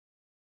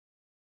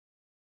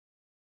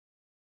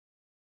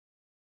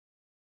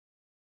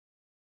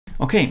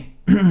Okay,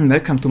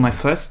 welcome to my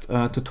first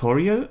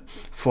tutorial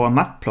for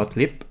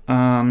Matplotlib,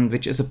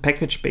 which is a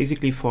package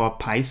basically for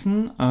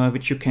Python,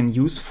 which you can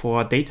use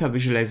for data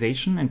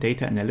visualization and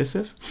data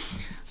analysis.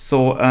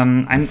 So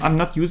I'm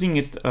not using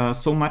it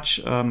so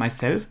much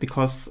myself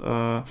because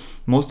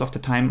most of the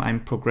time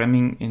I'm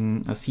programming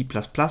in C++,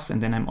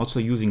 and then I'm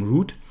also using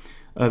root,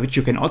 which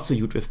you can also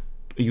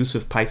use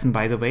with Python,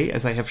 by the way,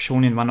 as I have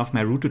shown in one of my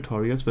root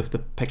tutorials with the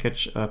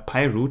package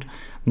pyroot.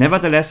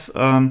 Nevertheless,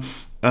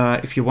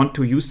 if you want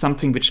to use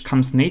something which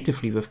comes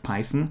natively with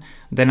Python,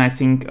 then I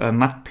think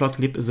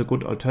Matplotlib is a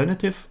good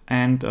alternative,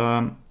 and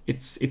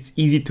it's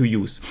easy to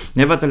use.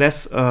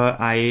 Nevertheless,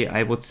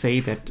 I would say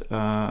that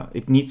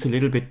it needs a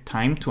little bit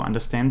time to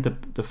understand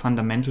the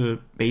fundamental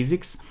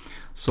basics.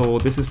 So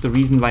this is the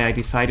reason why I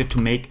decided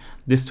to make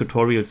this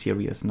tutorial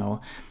series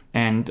now.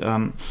 And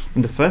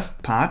in the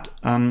first part,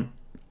 in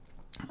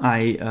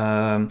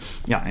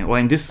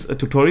this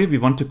tutorial, we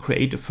want to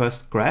create a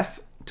first graph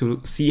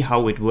to see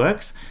how it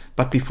works.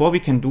 But before we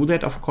can do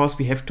that, of course,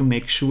 we have to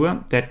make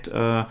sure that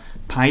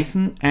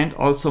Python and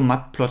also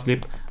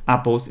Matplotlib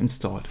are both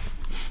installed.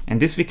 And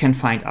this we can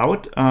find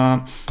out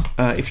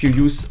if you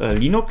use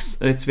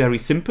Linux. It's very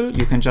simple.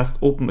 You can just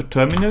open a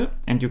terminal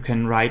and you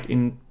can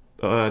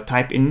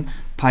type in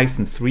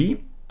Python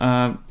 3.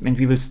 And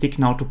we will stick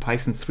now to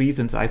Python 3,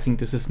 since I think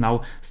this is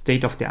now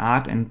state of the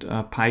art, and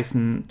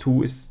Python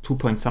 2 is 2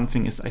 point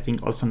something is I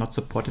think also not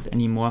supported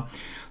anymore.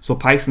 So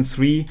Python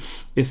 3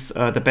 is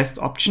the best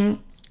option,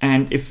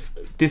 and if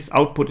this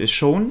output is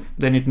shown,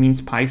 then it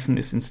means Python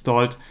is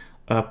installed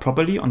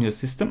properly on your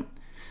system.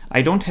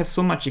 I don't have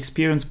so much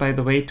experience, by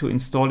the way, to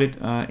install it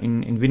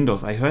in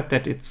Windows. I heard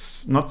that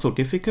it's not so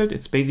difficult.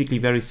 It's basically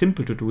very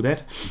simple to do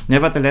that.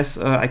 Nevertheless,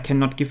 I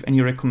cannot give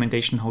any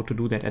recommendation how to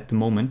do that at the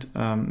moment.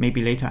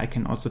 Maybe later I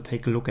can also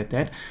take a look at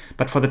that.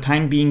 But for the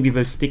time being, we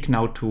will stick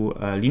now to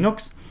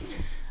Linux.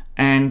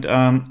 And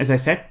as I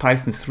said,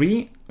 Python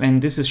 3, when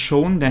this is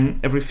shown, then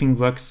everything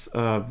works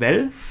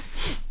well.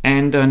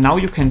 And now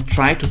you can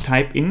try to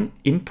type in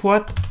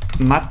import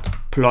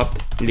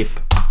matplotlib.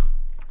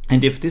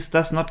 And if this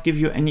does not give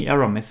you any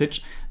error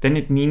message, then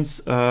it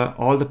means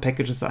all the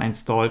packages are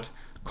installed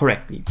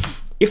correctly.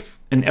 If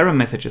an error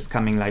message is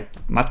coming, like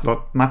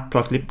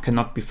matplotlib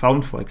cannot be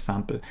found, for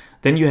example,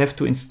 then you have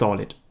to install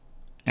it.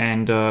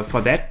 And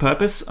for that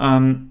purpose,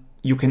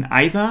 you can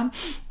either,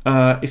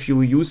 if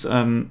you use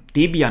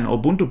Debian or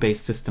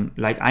Ubuntu-based system,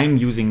 like I'm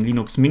using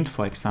Linux Mint,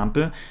 for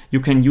example, you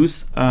can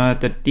use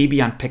the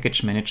Debian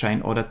package manager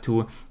in order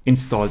to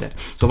install that.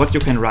 So what you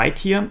can write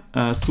here,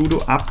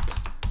 sudo apt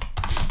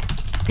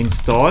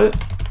install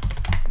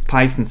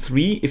Python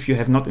 3 if you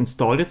have not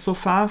installed it so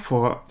far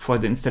for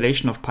the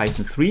installation of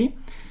Python 3,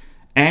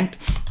 and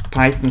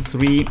Python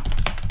 3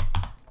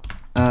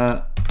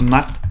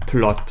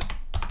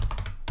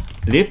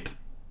 matplotlib.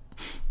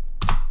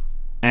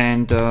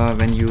 And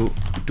when you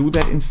do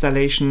that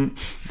installation,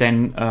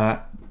 then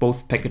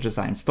both packages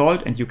are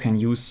installed and you can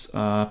use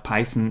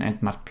Python and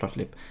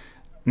Matplotlib.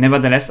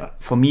 Nevertheless,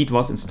 for me it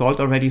was installed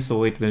already,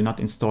 so it will not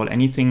install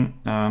anything.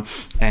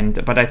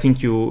 But I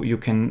think you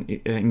can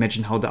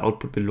imagine how the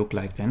output will look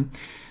like then.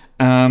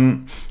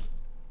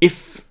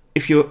 If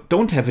you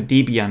don't have a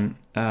Debian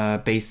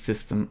based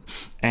system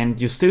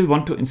and you still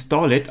want to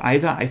install it,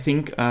 either I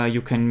think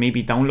you can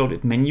maybe download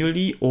it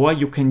manually, or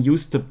you can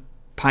use the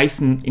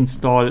Python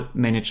install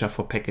manager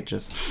for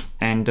packages.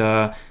 And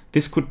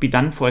this could be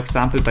done, for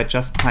example, by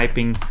just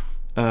typing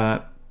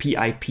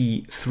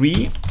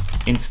pip3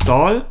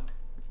 install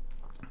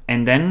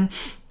and then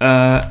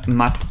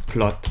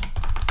matplotlib.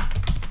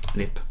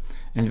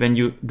 And when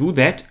you do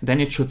that, then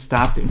it should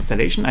start the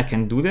installation. I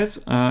can do this,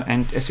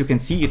 and as you can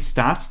see, it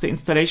starts the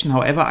installation.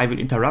 However, I will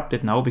interrupt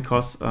it now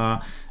because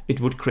it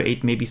would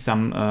create maybe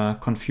some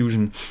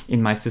confusion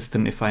in my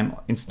system if I'm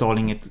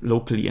installing it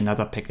locally,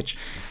 another package.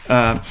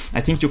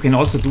 I think you can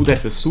also do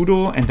that with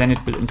sudo, and then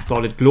it will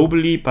install it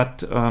globally,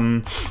 but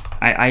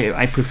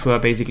I prefer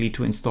basically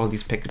to install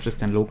these packages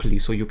then locally,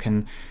 so you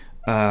can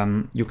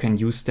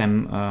use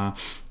them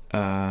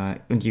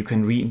and you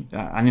can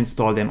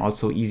uninstall them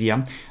also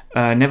easier.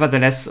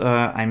 Nevertheless,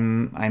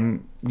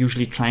 I'm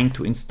usually trying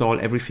to install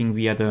everything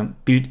via the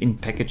built-in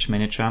package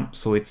manager,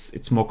 so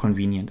it's more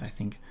convenient, I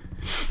think.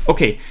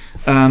 Okay,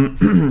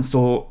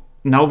 so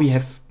now we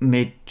have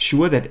made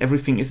sure that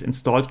everything is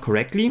installed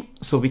correctly,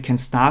 so we can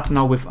start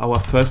now with our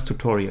first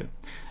tutorial.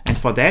 And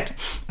for that,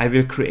 I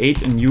will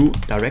create a new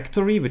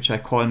directory, which I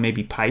call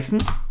maybe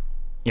Python.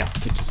 Yeah,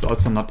 which is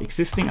also not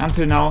existing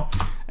until now.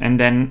 And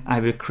then I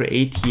will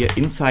create here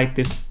inside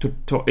this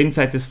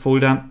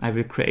folder, I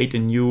will create a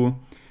new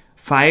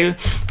file.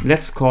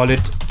 Let's call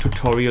it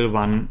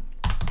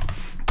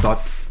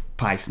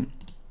tutorial1.python.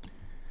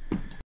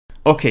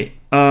 Okay,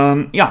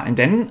 and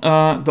then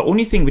the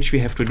only thing which we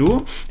have to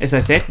do, as I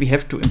said, we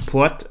have to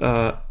import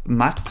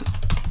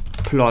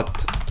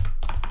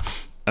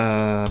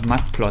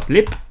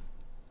matplotlib.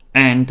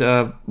 And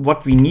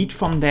what we need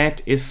from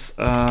that is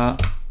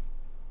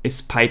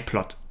is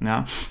pyplot.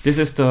 Yeah, this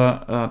is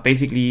the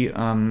basically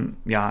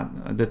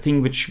the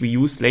thing which we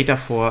use later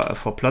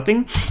for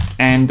plotting.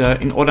 And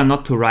in order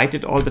not to write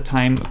it all the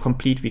time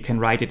complete, we can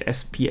write it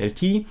as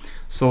plt.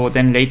 So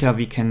then later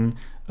we can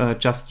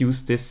just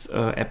use this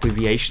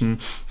abbreviation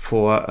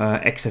for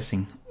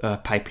accessing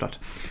pyplot.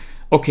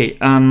 Okay.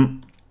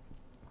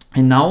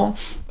 And now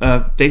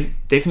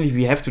definitely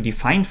we have to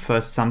define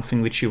first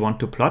something which we want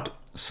to plot.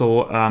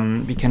 So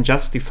we can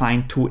just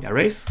define 2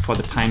 arrays for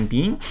the time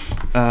being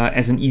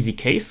as an easy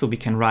case. So we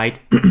can write,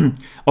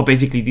 or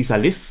basically these are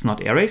lists,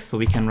 not arrays. So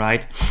we can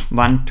write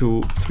 1,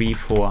 2, 3,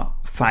 4,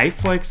 5,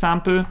 for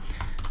example,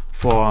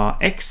 for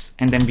x,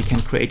 and then we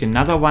can create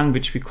another one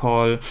which we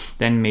call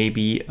then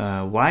maybe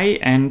y,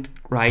 and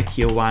write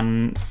here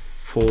 1,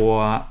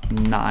 4,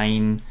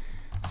 9,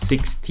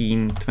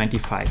 16,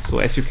 25. So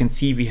as you can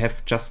see, we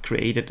have just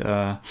created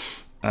a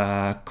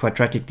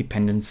quadratic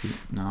dependency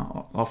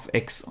now of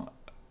x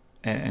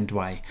and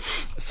y.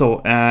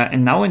 So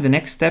and now in the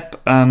next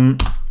step,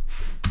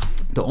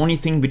 the only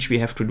thing which we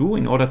have to do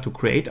in order to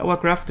create our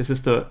graph, this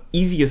is the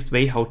easiest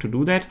way how to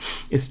do that,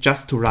 is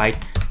just to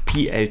write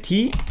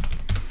plt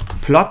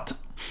plot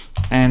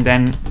and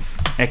then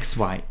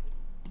xy.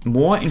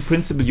 More in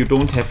principle you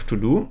don't have to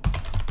do.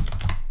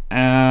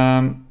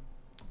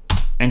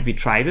 And we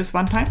try this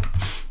one time,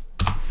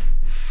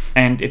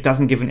 and it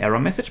doesn't give an error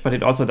message, but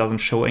it also doesn't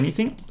show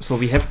anything. So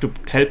we have to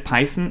tell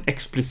Python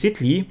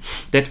explicitly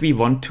that we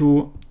want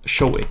to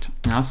show it.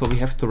 Now, so we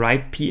have to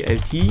write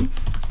plt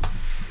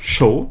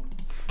show,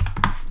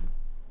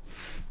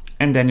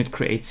 and then it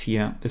creates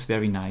here this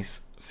very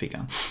nice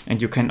figure.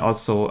 And you can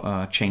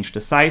also change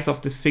the size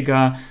of this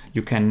figure.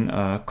 You can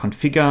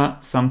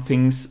configure some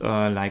things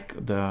like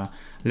the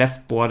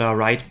left border,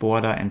 right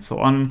border, and so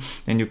on.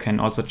 Then you can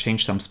also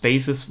change some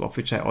spaces, of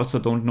which I also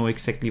don't know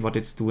exactly what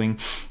it's doing.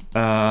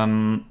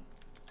 Yeah,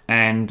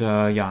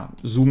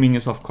 zooming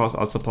is of course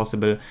also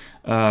possible.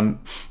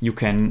 You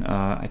can,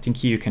 I think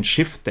here you can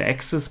shift the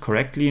axis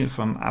correctly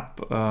from up,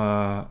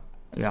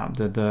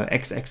 the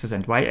x-axis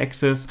and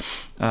y-axis.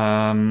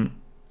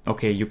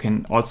 Okay, you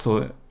can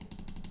also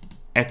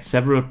add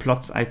several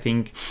plots, I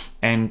think,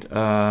 and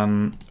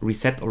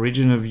reset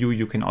original view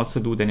you can also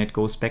do, then it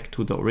goes back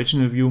to the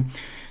original view.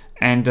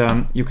 And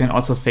you can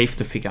also save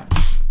the figure.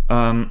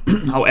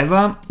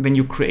 However, when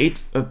you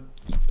create a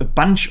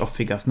bunch of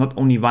figures, not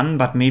only one,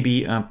 but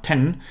maybe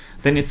 10,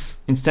 then it's,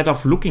 instead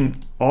of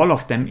looking all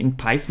of them in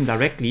Python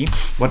directly,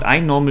 what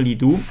I normally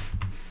do,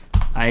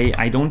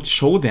 I don't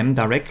show them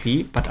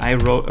directly, but I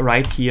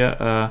write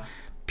here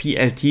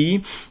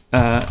plt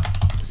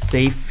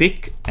save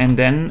fig, and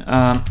then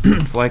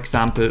for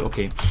example,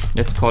 okay,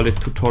 let's call it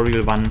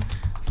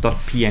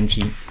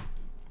tutorial1.png.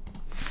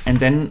 And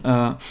then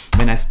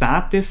when I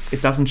start this,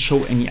 it doesn't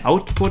show any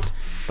output,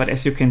 but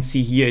as you can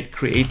see here, it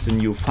creates a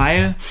new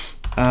file,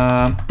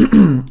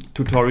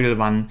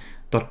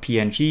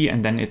 tutorial1.png,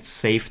 and then it's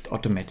saved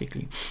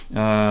automatically.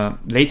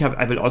 Later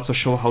I will also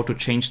show how to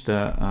change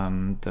the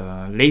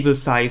label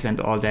size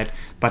and all that,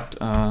 but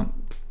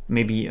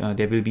maybe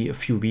there will be a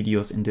few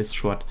videos in this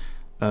short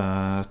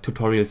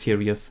tutorial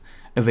series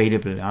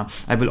available.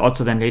 I will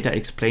also then later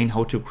explain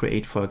how to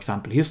create, for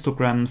example,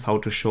 histograms, how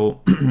to show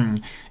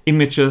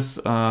images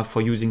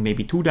for using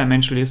maybe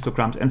 2-dimensional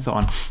histograms, and so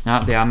on.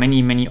 There are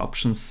many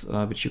options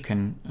which you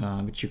can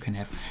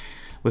have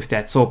with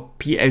that. So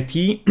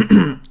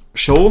plt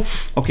show.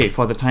 Okay,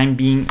 for the time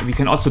being, we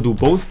can also do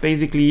both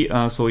basically.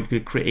 So it will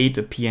create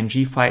a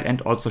PNG file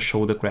and also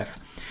show the graph.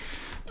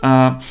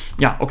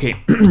 Yeah, okay.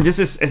 This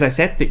is, as I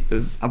said,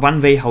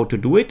 one way how to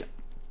do it.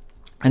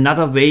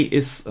 Another way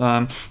is,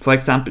 for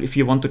example, if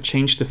you want to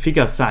change the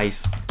figure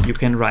size, you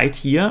can write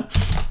here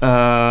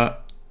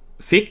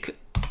fig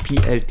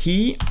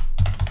plt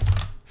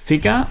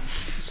figure.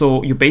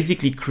 So you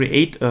basically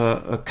create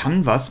a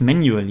canvas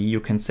manually, you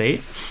can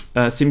say,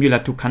 similar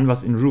to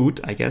canvas in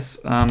root, I guess.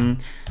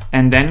 And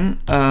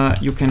then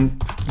you can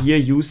here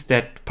use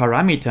that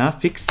parameter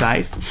fig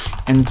size,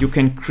 and you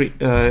can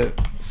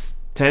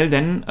tell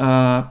then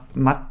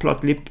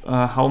Matplotlib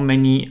how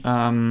many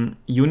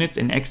units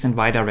in x and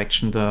y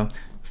direction the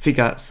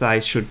figure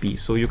size should be.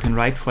 So you can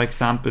write, for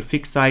example,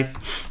 fig size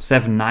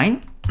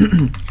 79.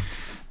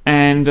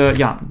 And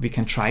yeah, we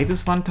can try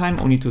this one time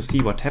only to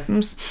see what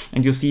happens.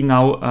 And you see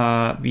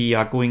now we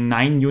are going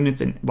 9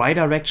 units in y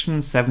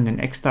direction, 7 in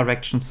x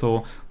direction.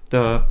 So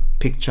the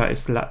picture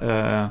is,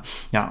 yeah,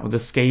 the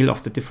scale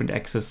of the different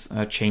axes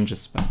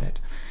changes by that.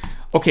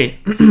 Okay.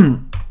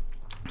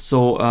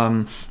 So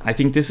I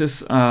think this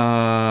is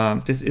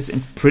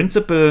in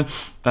principle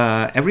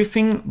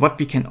everything. What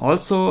we can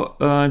also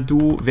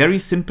do very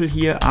simple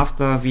here,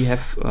 after we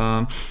have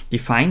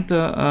defined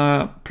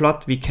the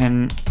plot, we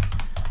can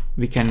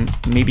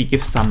maybe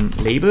give some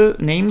label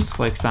names,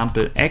 for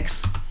example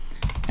x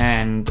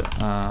and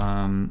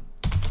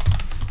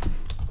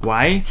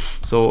y.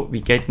 So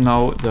we get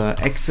now the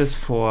axis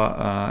for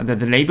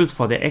the labels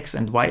for the x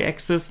and y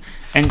axis,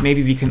 and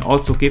maybe we can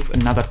also give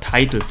another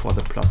title for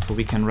the plot. So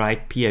we can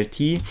write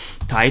plt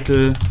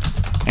title,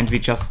 and we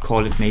just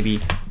call it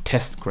maybe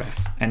test graph.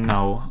 and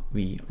now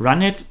we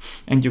run it,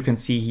 and you can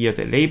see here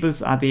the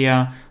labels are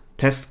there.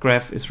 Test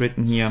graph is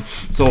written here.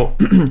 So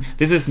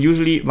this is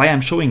usually why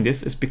I'm showing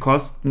this, is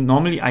because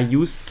normally I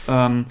use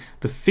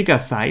the figure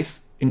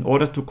size in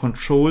order to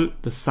control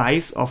the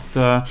size of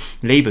the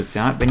labels.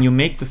 Yeah, when you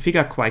make the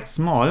figure quite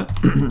small,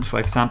 for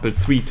example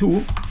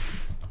 3:2,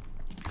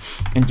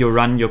 and you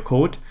run your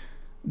code,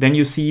 then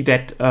you see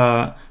that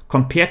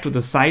compared to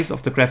the size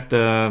of the graph,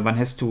 one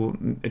has to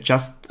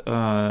adjust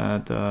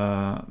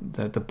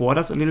the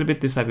borders a little bit.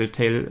 This I will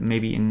tell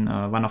maybe in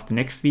one of the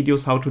next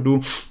videos how to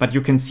do. But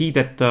you can see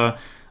that the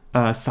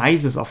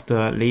sizes of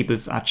the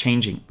labels are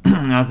changing.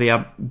 They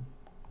are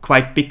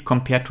quite big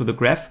compared to the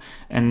graph.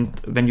 And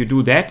when you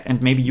do that,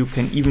 and maybe you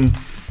can even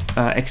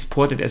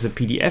export it as a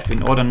PDF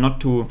in order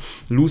not to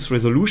lose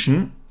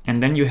resolution,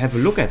 and then you have a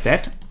look at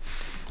that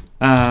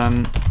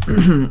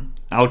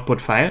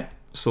output file.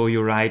 So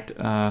you write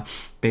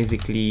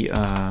basically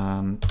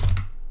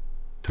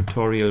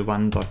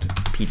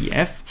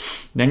tutorial1.pdf.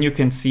 Then you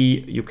can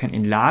see you can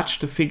enlarge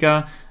the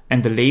figure,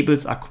 and the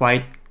labels are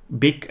quite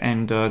big,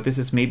 and this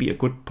is maybe a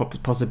good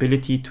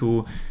possibility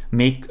to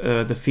make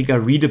the figure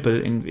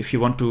readable if you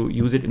want to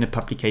use it in a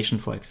publication,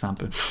 for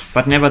example.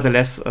 But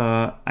nevertheless,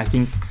 I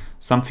think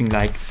something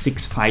like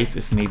 6.5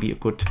 is maybe a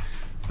good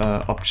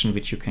option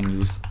which you can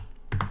use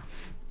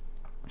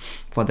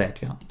for that.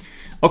 Yeah.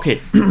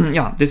 Okay,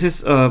 yeah, this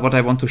is what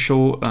I want to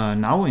show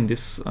now in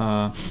this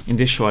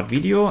short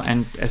video.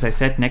 And as I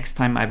said, next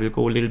time I will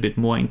go a little bit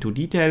more into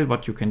detail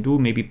what you can do,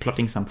 maybe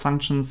plotting some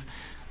functions,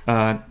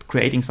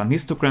 creating some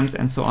histograms,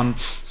 and so on.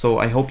 So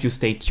I hope you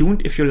stay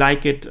tuned. If you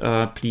like it,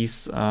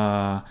 please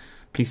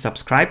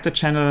subscribe the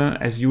channel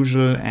as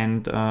usual,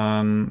 and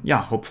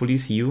yeah, hopefully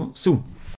see you soon.